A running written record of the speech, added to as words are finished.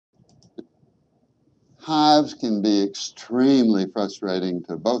Hives can be extremely frustrating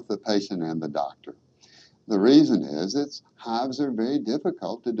to both the patient and the doctor. The reason is hives are very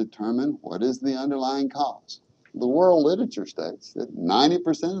difficult to determine what is the underlying cause. The world literature states that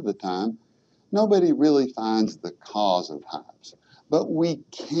 90% of the time, nobody really finds the cause of hives. But we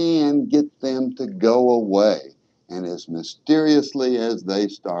can get them to go away. And as mysteriously as they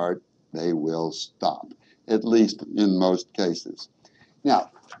start, they will stop, at least in most cases.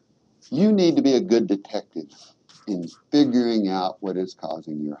 Now, you need to be a good detective in figuring out what is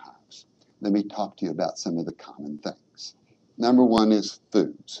causing your hives. Let me talk to you about some of the common things. Number one is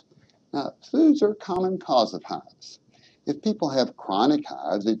foods. Now, foods are a common cause of hives. If people have chronic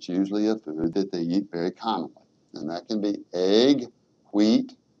hives, it's usually a food that they eat very commonly. And that can be egg,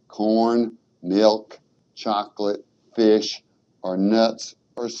 wheat, corn, milk, chocolate, fish, or nuts,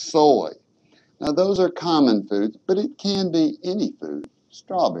 or soy. Now, those are common foods, but it can be any food.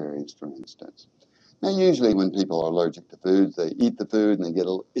 Strawberries, for instance. Now, usually when people are allergic to foods, they eat the food and they get a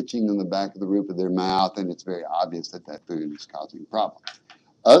little itching in the back of the roof of their mouth, and it's very obvious that that food is causing problems.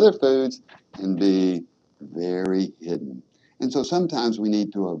 Other foods can be very hidden. And so sometimes we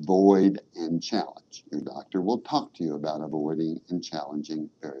need to avoid and challenge. Your doctor will talk to you about avoiding and challenging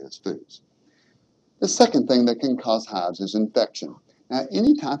various foods. The second thing that can cause hives is infection. Now,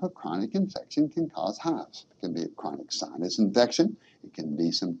 any type of chronic infection can cause hives. It can be a chronic sinus infection. It can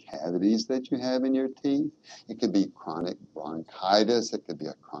be some cavities that you have in your teeth. It could be chronic bronchitis. It could be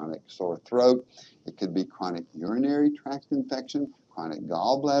a chronic sore throat. It could be chronic urinary tract infection, chronic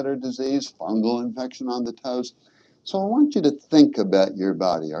gallbladder disease, fungal infection on the toes. So I want you to think about your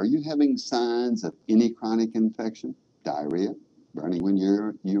body. Are you having signs of any chronic infection? Diarrhea, burning when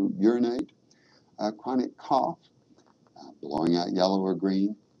you urinate, chronic cough, blowing out yellow or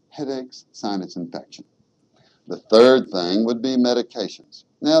green, headaches, sinus infection. The third thing would be medications.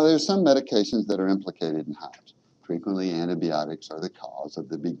 Now, there's some medications that are implicated in hives. Frequently, antibiotics are the cause of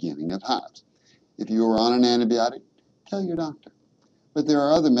the beginning of hives. If you are on an antibiotic, tell your doctor. But there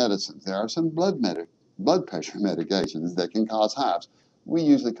are other medicines. There are some blood pressure medications that can cause hives. We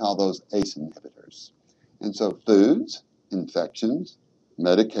usually call those ACE inhibitors. And so foods, infections,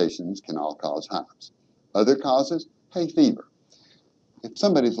 medications can all cause hives. Other causes, hay fever. If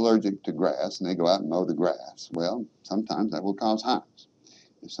somebody's allergic to grass and they go out and mow the grass, well, sometimes that will cause hives.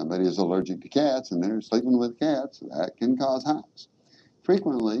 If somebody is allergic to cats and they're sleeping with cats, that can cause hives.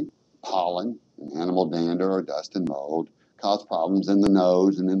 Frequently, pollen and animal dander or dust and mold cause problems in the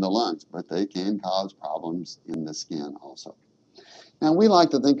nose and in the lungs, but they can cause problems in the skin also. Now, we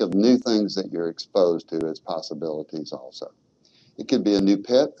like to think of new things that you're exposed to as possibilities also. It could be a new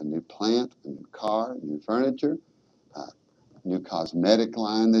pet, a new plant, a new car, new furniture, new cosmetic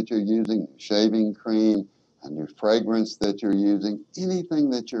line that you're using, new shaving cream, a new fragrance that you're using, anything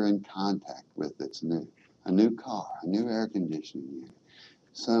that you're in contact with that's new. A new car, a new air conditioning unit,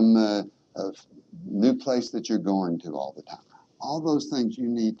 some new place that you're going to all the time. All those things you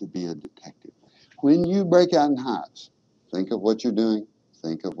need to be a detective. When you break out in hives, think of what you're doing,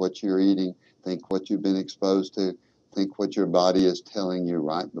 think of what you're eating, think what you've been exposed to, think what your body is telling you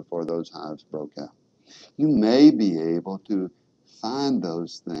right before those hives broke out. You may be able to find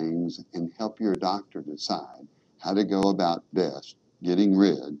those things and help your doctor decide how to go about best getting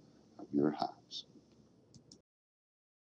rid of your hives.